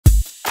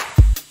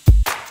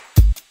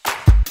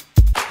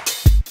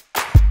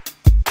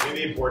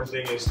think the important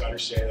thing is to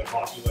understand that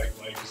hockey, like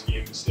life, is a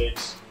game of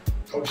mistakes.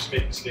 Coaches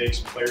make mistakes,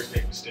 players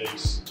make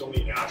mistakes. It's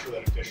only natural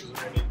that officials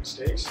are going to make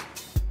mistakes.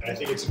 And I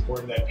think it's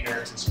important that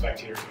parents and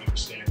spectators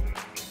understand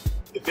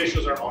that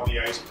officials aren't on the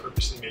ice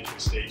purposely making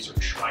mistakes or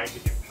trying to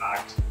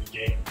impact the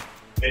game.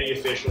 Many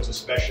officials,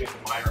 especially at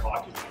the minor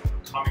hockey level,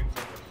 are coming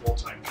from their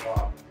full-time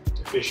job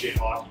to officiate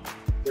hockey.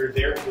 They're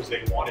there because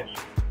they want to be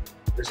there.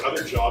 There's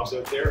other jobs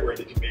out there where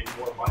they can make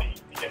more money,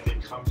 and yet they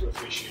come to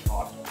officiate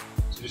hockey.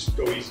 So just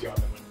go easy on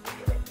them.